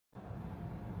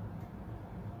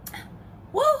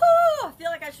Woohoo! I feel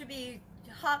like I should be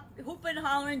hooping,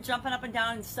 hollering, jumping up and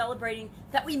down, and celebrating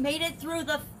that we made it through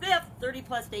the 5th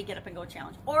 30-plus day Get Up and Go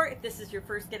challenge. Or if this is your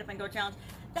first Get Up and Go challenge,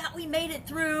 that we made it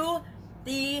through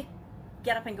the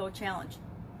Get Up and Go challenge.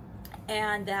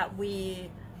 And that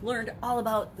we learned all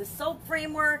about the SOAP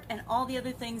framework and all the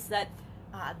other things that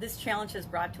this challenge has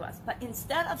brought to us. But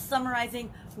instead of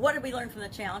summarizing what did we learn from the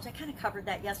challenge, I kind of covered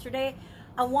that yesterday.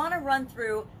 I want to run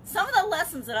through some of the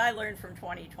lessons that I learned from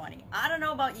 2020. I don't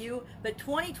know about you, but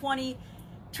 2020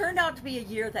 turned out to be a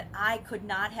year that I could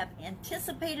not have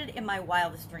anticipated in my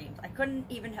wildest dreams. I couldn't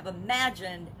even have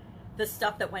imagined the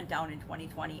stuff that went down in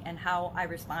 2020 and how I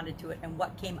responded to it and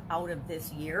what came out of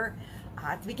this year.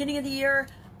 At the beginning of the year,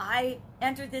 I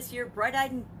entered this year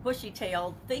bright-eyed and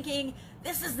bushy-tailed, thinking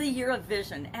this is the year of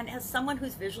vision. And as someone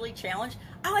who's visually challenged,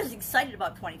 I was excited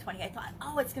about 2020. I thought,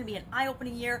 oh, it's going to be an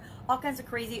eye-opening year. All kinds of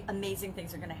crazy, amazing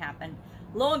things are going to happen.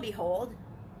 Lo and behold,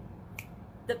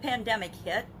 the pandemic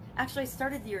hit. Actually, I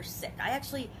started the year sick. I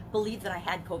actually believed that I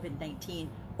had COVID-19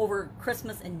 over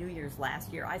Christmas and New Year's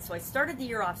last year. So I started the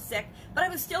year off sick, but I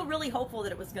was still really hopeful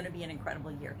that it was going to be an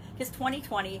incredible year because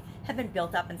 2020 had been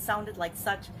built up and sounded like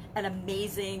such an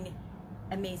amazing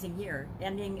year,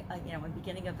 ending, and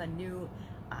beginning of a new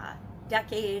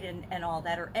decade and all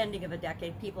that, or ending of a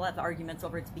decade. People have arguments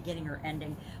over its beginning or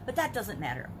ending, but that doesn't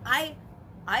matter. I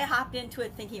hopped into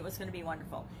it thinking it was going to be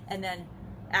wonderful, and then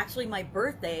actually my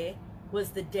birthday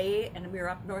was the day, and we were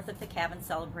up north at the cabin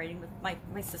celebrating with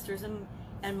my sisters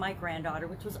and my granddaughter,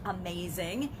 which was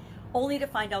amazing, only to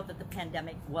find out that the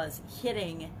pandemic was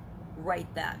hitting right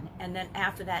then. And then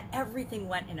after that, everything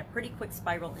went in a pretty quick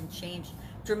spiral and changed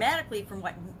dramatically from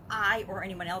what I or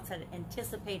anyone else had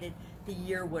anticipated the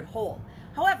year would hold.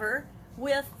 However,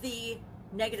 with the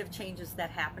negative changes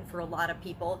that happened for a lot of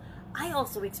people, I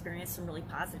also experienced some really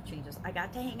positive changes. I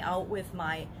got to hang out with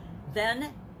my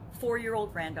then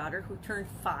 4-year-old granddaughter, who turned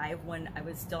 5 when I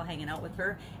was still hanging out with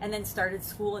her, and then started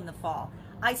school in the fall.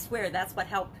 I swear that's what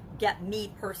helped get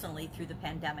me personally through the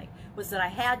pandemic, was that I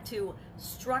had to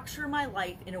structure my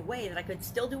life in a way that I could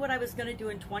still do what I was going to do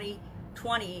in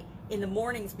 2020 in the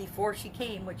mornings before she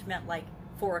came, which meant like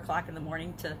 4 o'clock in the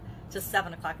morning to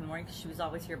 7 o'clock in the morning, because she was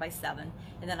always here by 7.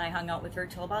 And then I hung out with her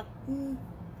till about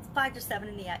 5 to 7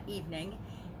 in the evening.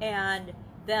 And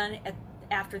then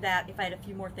after that, if I had a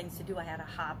few more things to do, I had to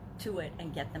hop to it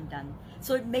and get them done.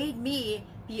 So it made me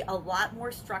be a lot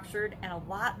more structured and a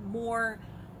lot more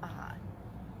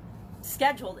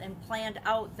scheduled and planned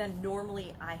out than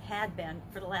normally I had been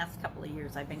for the last couple of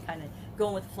years. I've been kind of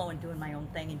going with the flow and doing my own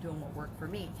thing and doing what worked for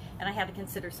me. And I had to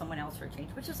consider someone else for a change,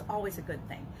 which is always a good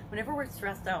thing. Whenever we're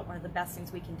stressed out, one of the best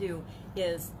things we can do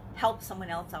is help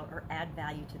someone else out or add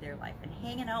value to their life. And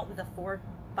hanging out with a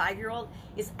 4-5-year-old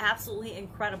is absolutely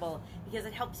incredible, because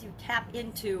it helps you tap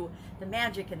into the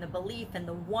magic and the belief and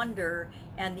the wonder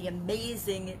and the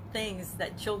amazing things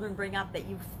that children bring up that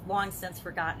you've long since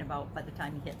forgotten about by the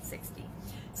time you hit 60.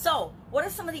 So what are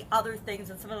some of the other things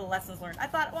and some of the lessons learned? I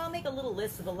thought, well, I'll make a little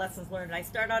list of the lessons learned. And I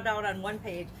started out on one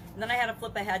page, and then I had to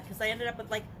flip ahead because I ended up with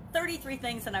like 33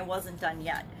 things and I wasn't done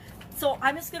yet. So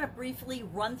I'm just going to briefly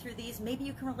run through these. Maybe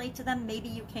you can relate to them, maybe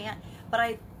you can't, but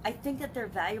I think that they're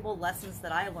valuable lessons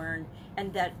that I learned,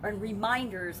 and that are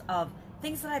reminders of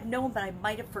things that I've known but I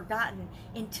might have forgotten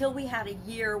until we had a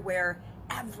year where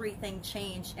everything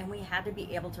changed and we had to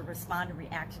be able to respond and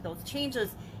react to those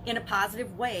changes in a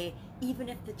positive way, even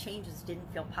if the changes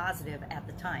didn't feel positive at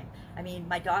the time. I mean,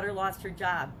 my daughter lost her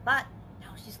job, but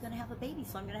now she's going to have a baby,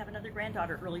 so I'm going to have another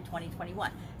granddaughter early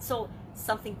 2021. So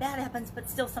something bad happens, but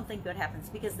still something good happens,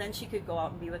 because then she could go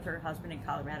out and be with her husband in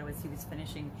Colorado as he was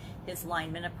finishing his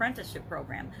lineman apprenticeship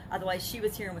program. Otherwise, she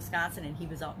was here in Wisconsin and he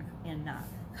was out in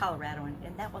Colorado,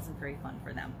 and that wasn't very fun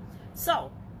for them.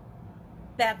 So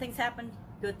bad things happen,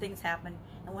 good things happen,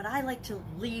 and what I like to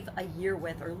leave a year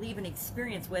with, or leave an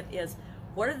experience with, is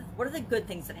what are the good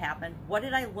things that happened? What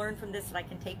did I learn from this that I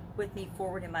can take with me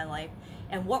forward in my life?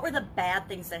 And what were the bad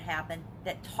things that happened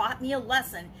that taught me a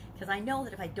lesson? Because I know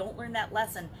that if I don't learn that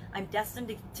lesson, I'm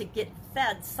destined to get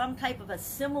fed some type of a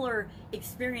similar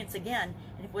experience again.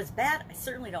 And if it was bad, I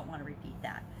certainly don't want to repeat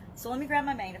that. So let me grab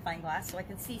my magnifying glass so I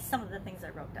can see some of the things I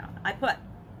wrote down. I put,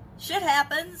 shit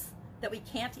happens that we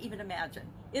can't even imagine.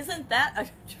 Isn't that a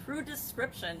true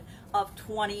description of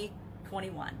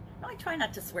 2021? Now, I try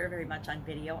not to swear very much on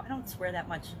video. I don't swear that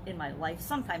much in my life.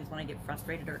 Sometimes when I get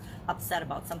frustrated or upset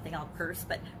about something, I'll curse,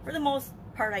 but for the most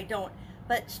part, I don't.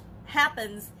 But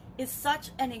happens is such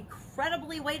an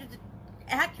incredibly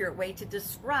accurate way to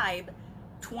describe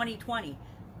 2020.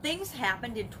 Things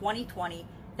happened in 2020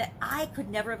 that I could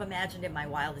never have imagined in my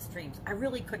wildest dreams. I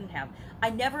really couldn't have.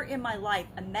 I never in my life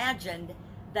imagined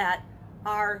that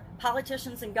our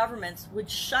politicians and governments would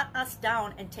shut us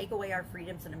down and take away our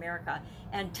freedoms in America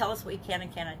and tell us what we can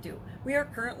and cannot do. We are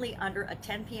currently under a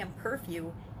 10 p.m.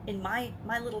 curfew in my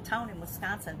little town in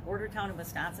Wisconsin, border town in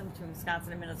Wisconsin, between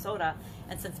Wisconsin and Minnesota.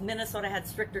 And since Minnesota had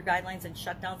stricter guidelines and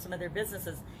shut down some of their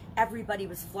businesses, everybody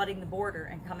was flooding the border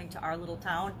and coming to our little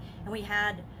town. And we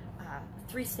had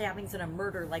 3 stabbings and a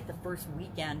murder like the first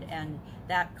weekend, and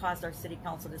that caused our city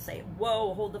council to say,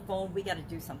 whoa, hold the phone, we got to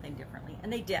do something differently.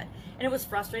 And they did. And it was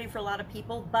frustrating for a lot of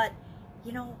people, but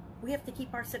you know, we have to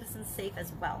keep our citizens safe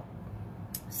as well.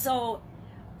 So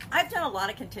I've done a lot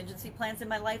of contingency plans in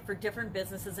my life for different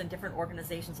businesses and different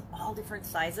organizations of all different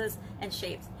sizes and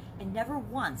shapes, and never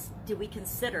once did we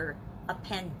consider a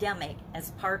pandemic as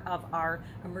part of our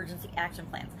emergency action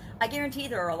plans. I guarantee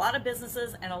there are a lot of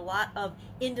businesses and a lot of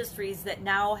industries that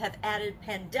now have added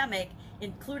pandemic,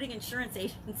 including insurance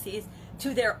agencies,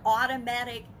 to their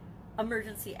automatic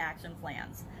emergency action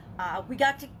plans. We've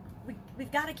got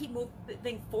to keep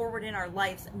moving forward in our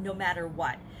lives no matter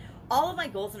what. All of my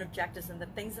goals and objectives and the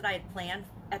things that I had planned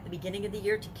at the beginning of the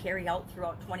year to carry out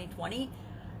throughout 2020,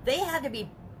 they had to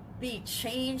be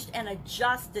changed and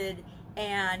adjusted,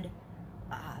 and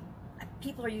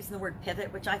people are using the word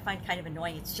pivot, which I find kind of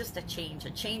annoying. It's just a change,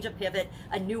 a pivot,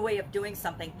 a new way of doing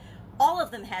something. All of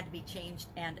them had to be changed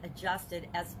and adjusted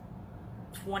as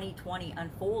 2020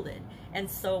 unfolded. And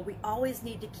so we always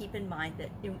need to keep in mind that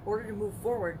in order to move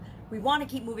forward, we want to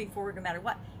keep moving forward no matter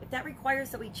what. If that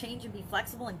requires that we change and be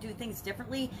flexible and do things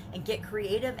differently and get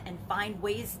creative and find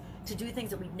ways to do things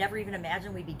that we've never even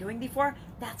imagined we'd be doing before,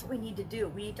 that's what we need to do.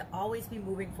 We need to always be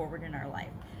moving forward in our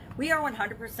life. We are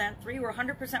 100% free. We're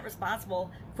 100% responsible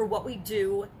for what we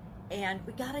do, and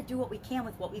we got to do what we can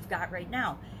with what we've got right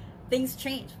now. Things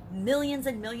change. Millions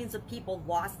and millions of people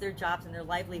lost their jobs and their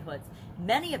livelihoods,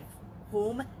 many of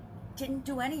whom didn't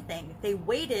do anything. They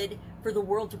waited for the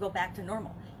world to go back to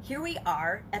normal. Here we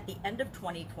are at the end of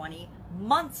 2020,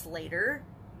 months later,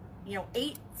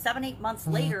 7, 8 months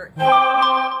later,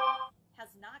 has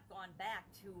not gone back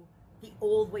to the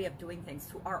old way of doing things,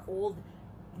 to our old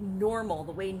normal,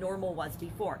 the way normal was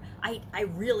before. I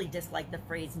really dislike the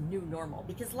phrase new normal,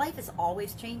 because life is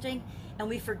always changing, and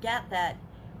we forget that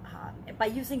by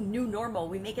using new normal,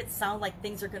 we make it sound like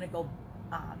things are going to go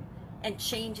and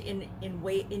change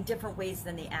in different ways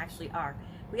than they actually are.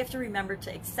 We have to remember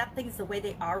to accept things the way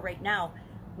they are right now,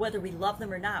 whether we love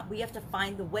them or not. We have to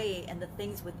find the way and the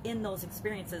things within those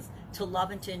experiences to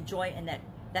love and to enjoy, and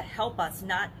that help us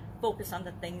not focus on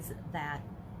the things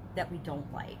that we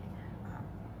don't like.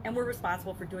 And we're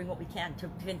responsible for doing what we can to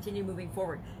continue moving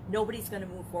forward. Nobody's going to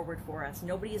move forward for us.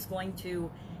 Nobody is going to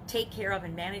take care of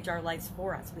and manage our lives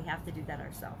for us. We have to do that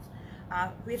ourselves.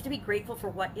 We have to be grateful for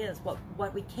what is,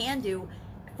 what we can do,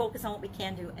 focus on what we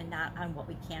can do and not on what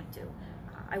we can't do.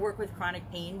 I work with chronic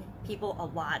pain people a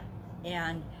lot,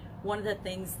 and one of the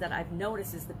things that I've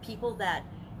noticed is the people that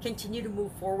continue to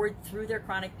move forward through their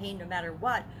chronic pain no matter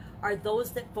what are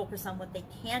those that focus on what they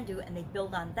can do and they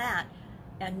build on that,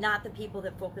 and not the people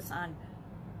that focus on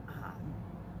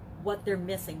what they're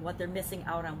missing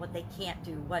out on, what they can't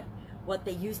do, what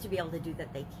they used to be able to do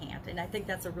that they can't. And I think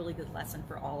that's a really good lesson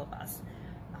for all of us.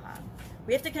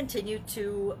 We have to continue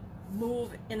to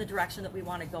move in the direction that we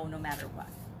want to go no matter what,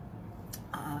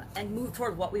 and move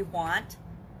toward what we want,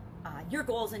 your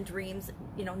goals and dreams,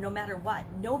 no matter what.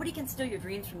 Nobody can steal your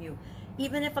dreams from you.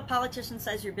 Even if a politician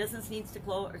says your business needs to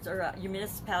close, or your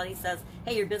municipality says,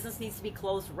 hey, your business needs to be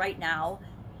closed right now,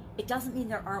 it doesn't mean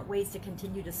there aren't ways to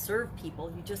continue to serve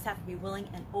people. You just have to be willing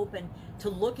and open to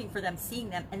looking for them, seeing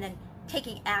them, and then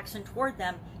taking action toward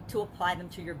them to apply them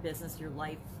to your business, your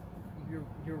life,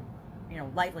 your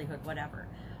livelihood, whatever.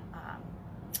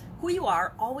 Who you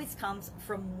are always comes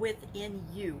from within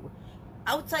you.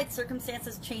 Outside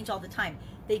circumstances change all the time.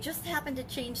 They just happen to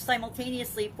change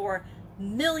simultaneously for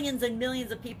millions and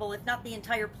millions of people, if not the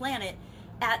entire planet,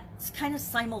 at kind of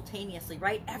simultaneously,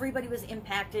 right? Everybody was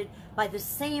impacted by the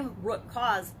same root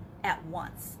cause at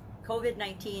once.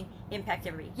 COVID-19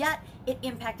 impacted everybody, yet it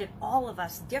impacted all of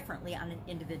us differently on an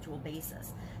individual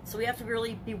basis. So we have to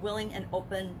really be willing and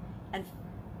open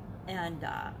and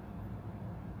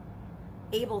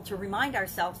able to remind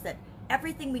ourselves that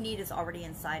everything we need is already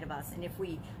inside of us. And if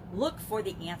we look for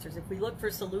the answers, if we look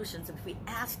for solutions, if we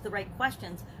ask the right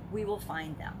questions, we will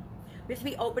find them. We have to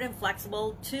be open and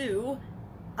flexible to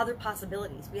other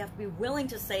possibilities. We have to be willing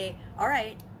to say, all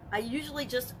right, I usually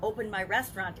just open my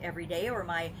restaurant every day or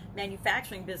my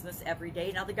manufacturing business every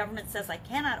day. Now the government says I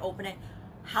cannot open it.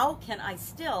 How can I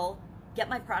still get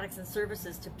my products and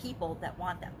services to people that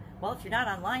want them? Well, if you're not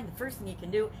online, the first thing you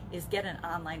can do is get an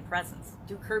online presence.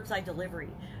 Do curbside delivery.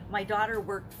 My daughter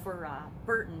worked for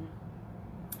Burton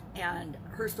and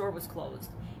her store was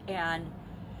closed. And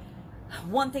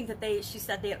one thing that she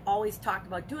said they had always talked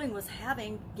about doing was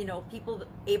having, you know, people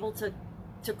able to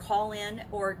call in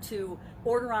or to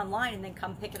order online and then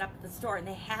come pick it up at the store. And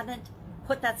they hadn't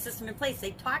put that system in place.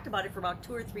 They talked about it for about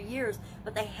 2 or 3 years,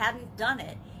 but they hadn't done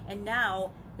it. And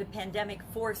now the pandemic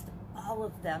forced all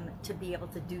of them to be able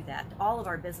to do that. All of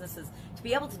our businesses to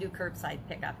be able to do curbside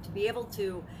pickup, to be able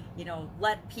to, you know,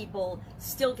 let people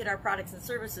still get our products and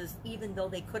services even though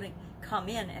they couldn't come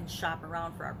in and shop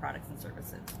around for our products and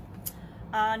services.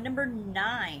 Number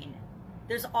 9,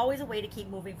 there's always a way to keep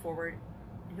moving forward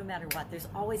no matter what. There's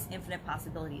always infinite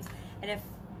possibilities. And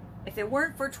if it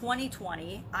weren't for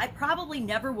 2020, I probably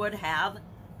never would have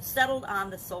settled on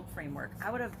the SOAP framework.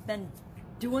 I would have been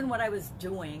doing what I was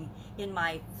doing in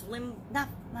my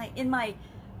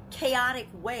chaotic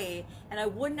way, and I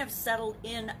wouldn't have settled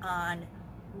in on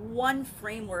one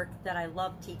framework that I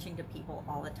love teaching to people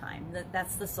all the time.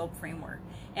 That's the SOAP framework.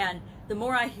 And the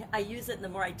more I use it, and the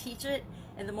more I teach it,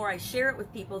 and the more I share it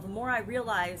with people, the more I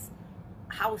realize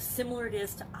how similar it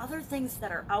is to other things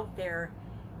that are out there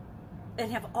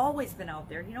and have always been out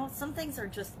there. You know, some things are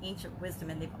just ancient wisdom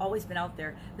and they've always been out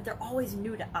there, but they're always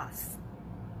new to us.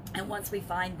 And once we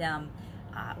find them,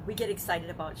 we get excited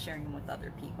about sharing them with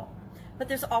other people. But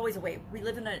there's always a way. We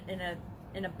live in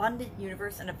an abundant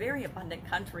universe and a very abundant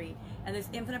country, and there's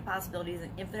infinite possibilities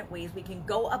and infinite ways we can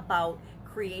go about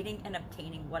creating and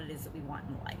obtaining what it is that we want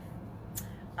in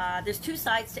life. There's 2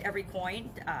 sides to every coin.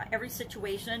 Every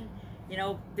situation, you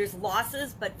know, there's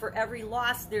losses, but for every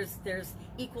loss, there's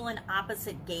equal and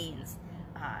opposite gains.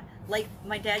 Like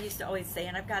my dad used to always say,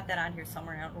 and I've got that on here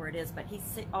somewhere, I don't know where it is, but he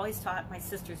always taught my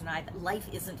sisters and I that life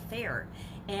isn't fair.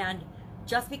 And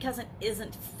just because it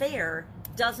isn't fair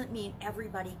doesn't mean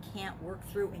everybody can't work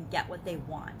through and get what they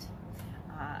want.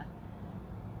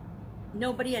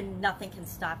 Nobody and nothing can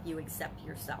stop you except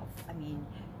yourself. I mean,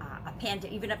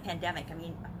 even a pandemic. I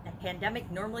mean, a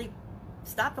pandemic normally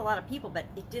stopped a lot of people, but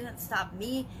it didn't stop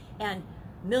me and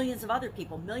millions of other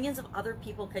people. Millions of other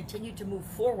people continued to move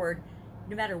forward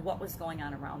no matter what was going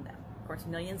on around them. Of course,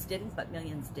 millions didn't, but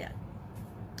millions did.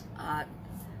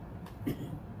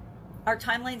 Our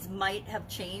timelines might have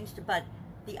changed, but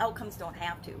the outcomes don't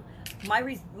have to.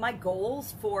 My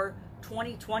goals for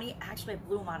 2020, actually I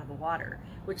blew them out of the water,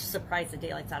 which surprised the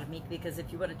daylights out of me, because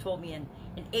if you would have told me in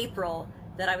April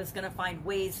that I was going to find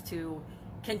ways to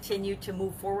continue to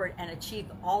move forward and achieve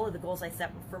all of the goals I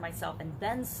set for myself and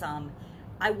then some,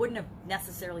 I wouldn't have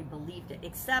necessarily believed it,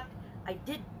 except I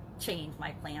did change my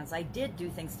plans. I did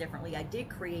do things differently. I did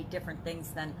create different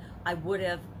things than I would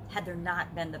have had there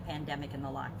not been the pandemic and the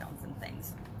lockdowns and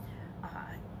things.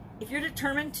 If you're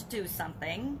determined to do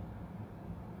something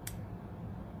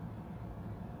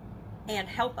and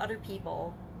help other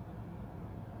people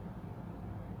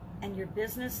and your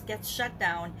business gets shut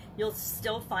down, you'll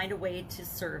still find a way to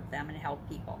serve them and help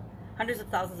people. Hundreds of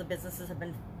thousands of businesses have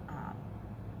been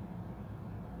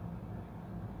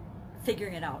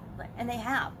figuring it out, and they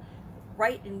have.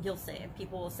 Right? And you'll say, and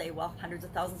people will say, well, hundreds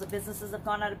of thousands of businesses have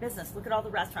gone out of business. Look at all the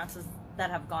restaurants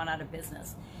that have gone out of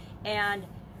business. And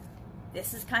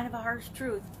this is kind of a harsh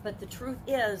truth, but the truth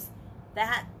is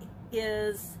that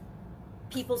is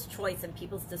people's choice and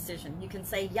people's decision. You can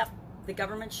say, yep, the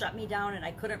government shut me down and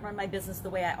I couldn't run my business the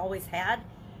way I always had,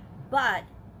 but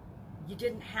you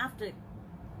didn't have to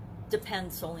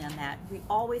depend solely on that. We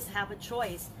always have a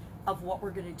choice of what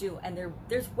we're going to do, and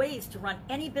there's ways to run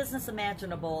any business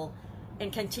imaginable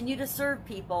and continue to serve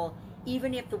people,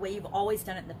 even if the way you've always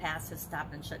done it in the past has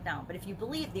stopped and shut down. But if you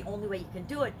believe the only way you can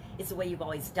do it is the way you've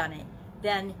always done it,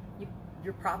 then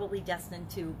you're probably destined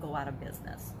to go out of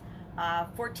business.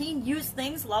 14, use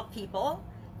things, love people.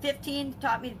 15,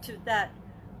 taught me that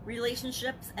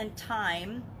relationships and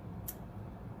time.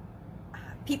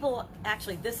 People,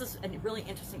 actually, this is a really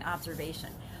interesting observation.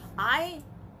 I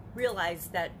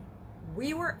realized that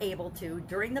we were able to,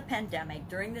 during the pandemic,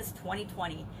 during this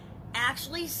 2020,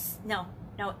 actually, now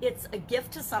it's a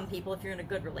gift to some people if you're in a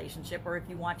good relationship or if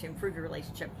you want to improve your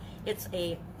relationship. It's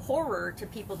a horror to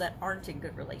people that aren't in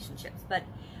good relationships. But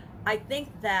I think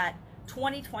that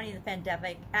 2020, the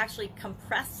pandemic, actually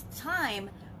compressed time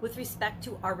with respect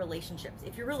to our relationships.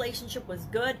 If your relationship was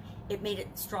good, it made it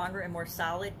stronger and more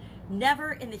solid.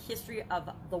 Never in the history of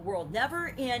the world,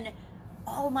 never in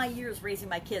all my years raising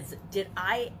my kids, did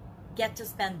I get to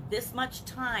spend this much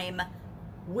time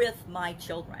with my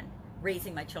children,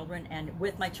 raising my children, and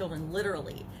with my children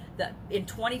literally. In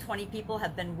 2020, people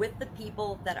have been with the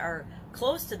people that are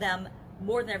close to them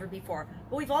more than ever before.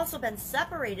 But we've also been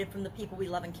separated from the people we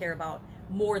love and care about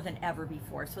more than ever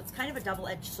before. So it's kind of a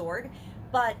double-edged sword.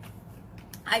 But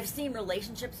I've seen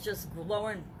relationships just grow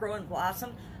and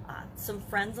blossom. Some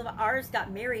friends of ours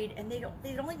got married, and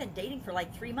they'd only been dating for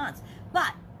like 3 months,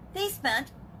 but they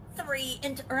spent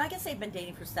or I guess they'd been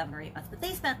dating for 7 or 8 months, but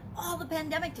they spent all the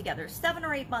pandemic together, 7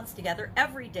 or 8 months together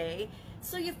every day.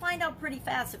 So you find out pretty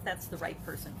fast if that's the right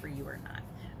person for you or not.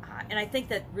 And I think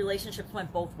that relationships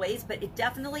went both ways, but it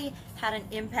definitely had an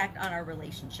impact on our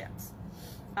relationships.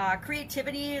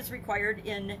 Creativity is required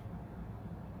in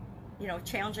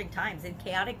challenging times, in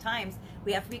chaotic times.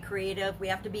 We have to be creative. We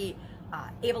have to be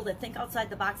able to think outside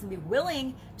the box and be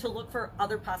willing to look for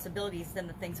other possibilities than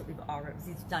the things that we've already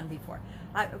done before.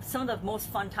 Some of the most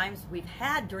fun times we've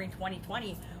had during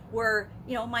 2020 were,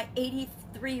 my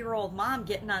 83-year-old mom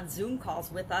getting on Zoom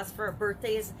calls with us for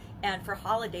birthdays and for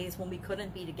holidays when we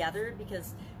couldn't be together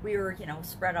because we were,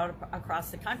 spread out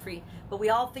across the country. But we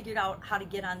all figured out how to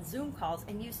get on Zoom calls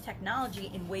and use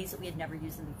technology in ways that we had never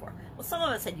used it before. Well, some of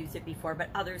us had used it before, but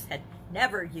others had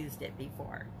never used it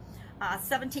before.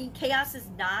 17, chaos is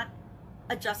not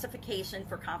a justification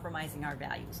for compromising our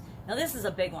values. Now, this is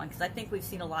a big one because I think we've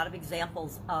seen a lot of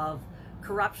examples of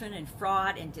corruption and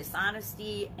fraud and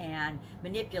dishonesty and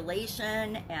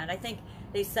manipulation. And I think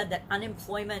they said that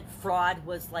unemployment fraud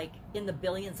was like in the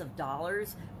billions of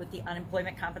dollars with the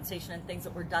unemployment compensation and things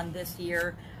that were done this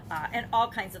year, and all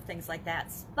kinds of things like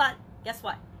that. But guess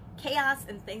what? Chaos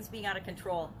and things being out of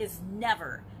control is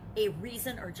never a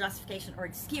reason or justification or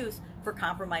excuse for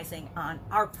compromising on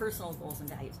our personal goals and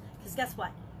values. Because guess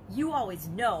what? You always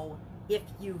know if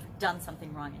you've done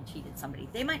something wrong and cheated somebody.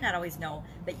 They might not always know,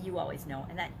 but you always know,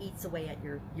 and that eats away at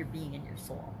your being and your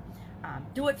soul.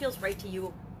 Do what feels right to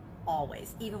you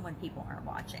always, even when people aren't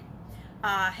watching.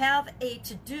 Have a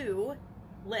to-do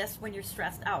list when you're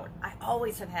stressed out. I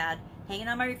always have had, hanging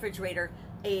on my refrigerator,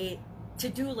 a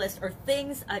to-do list or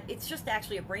things. It's just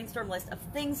actually a brainstorm list of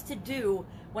things to do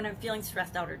when I'm feeling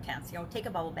stressed out or tense. Take a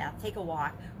bubble bath, take a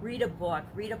walk, read a book,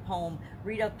 read a poem,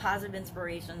 read a positive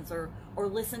inspirations, or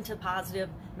listen to positive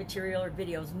material or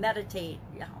videos, meditate,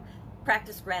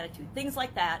 practice gratitude, things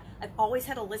like that. I've always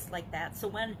had a list like that. So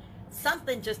when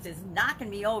something just is knocking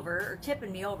me over or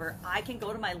tipping me over, I can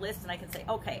go to my list and I can say,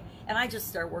 okay, and I just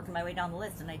start working my way down the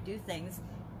list and I do things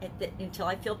until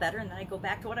I feel better, and then I go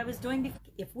back to what I was doing before.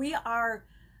 If we are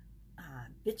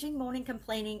bitching, moaning,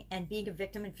 complaining, and being a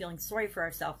victim and feeling sorry for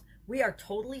ourselves, we are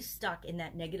totally stuck in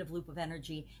that negative loop of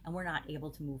energy, and we're not able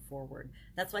to move forward.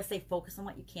 That's why I say focus on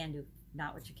what you can do,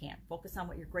 not what you can't. Focus on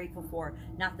what you're grateful for,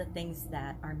 not the things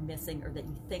that are missing or that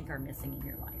you think are missing in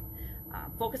your life.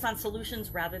 Focus on solutions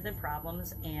rather than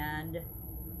problems, and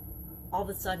all of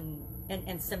a sudden,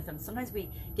 and symptoms. Sometimes we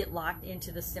get locked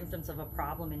into the symptoms of a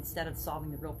problem instead of solving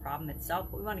the real problem itself.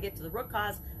 But we want to get to the root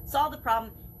cause, solve the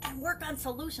problem, and work on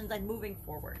solutions and moving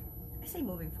forward. I say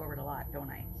moving forward a lot, don't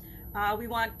I? We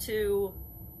want to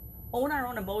own our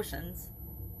own emotions,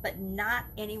 but not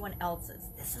anyone else's.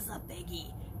 This is a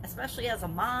biggie, especially as a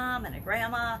mom and a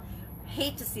grandma. I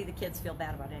hate to see the kids feel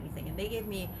bad about anything. And they gave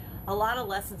me a lot of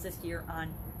lessons this year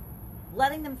on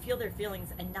letting them feel their feelings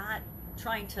and not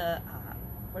trying to,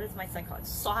 what does my son call it?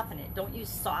 Soften it. Don't use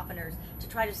softeners to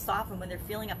try to soften when they're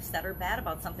feeling upset or bad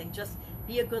about something. Just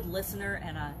be a good listener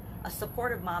and a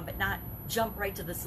supportive mom, but not jump right to the